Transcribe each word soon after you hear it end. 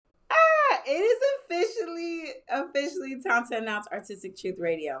It is officially time to announce Artistic Truth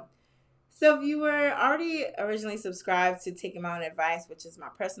Radio. So if you were already originally subscribed to Taking My Own Advice, which is my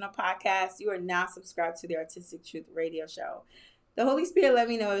personal podcast, you are now subscribed to the Artistic Truth Radio Show. The Holy Spirit let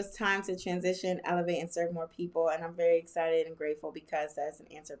me know it was time to transition, elevate, and serve more people, and I'm very excited and grateful because that's an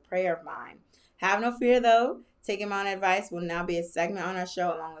answered prayer of mine. Have no fear though. Taking My Own Advice will now be a segment on our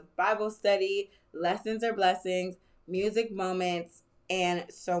show along with Bible study, lessons or blessings, music moments, and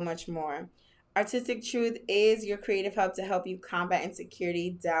so much more. Artistic Truth is your creative hub to help you combat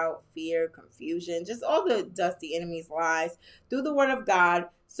insecurity, doubt, fear, confusion, just all the dusty enemy's lies through the Word of God.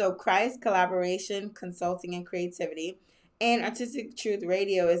 So, Christ, collaboration, consulting, and creativity. And Artistic Truth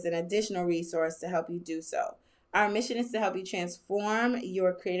Radio is an additional resource to help you do so. Our mission is to help you transform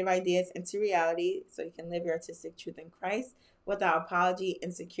your creative ideas into reality so you can live your artistic truth in Christ without apology,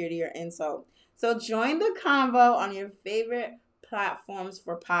 insecurity, or insult. So, join the convo on your favorite platforms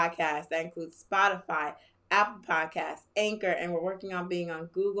for podcasts. That includes Spotify, Apple Podcasts, Anchor, and we're working on being on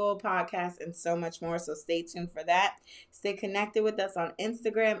Google Podcasts and so much more. So stay tuned for that. Stay connected with us on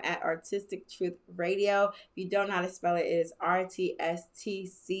Instagram at Artistic Truth Radio. If you don't know how to spell it, it is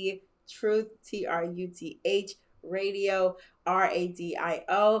RTSTC Truth, TRUTH Radio,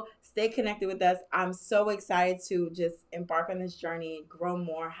 RADIO. Stay connected with us. I'm so excited to just embark on this journey, grow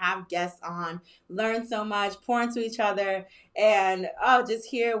more, have guests on, learn so much, pour into each other, and just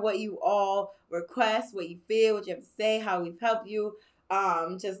hear what you all request, what you feel, what you have to say, how we've helped you.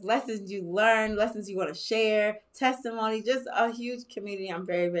 Just lessons you learn, lessons you want to share, testimony, just a huge community. I'm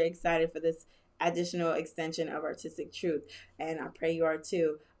very, very excited for this additional extension of Artistic Truth, and I pray you are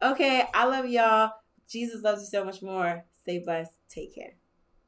too. Okay, I love y'all. Jesus loves you so much more. Stay blessed. Take care.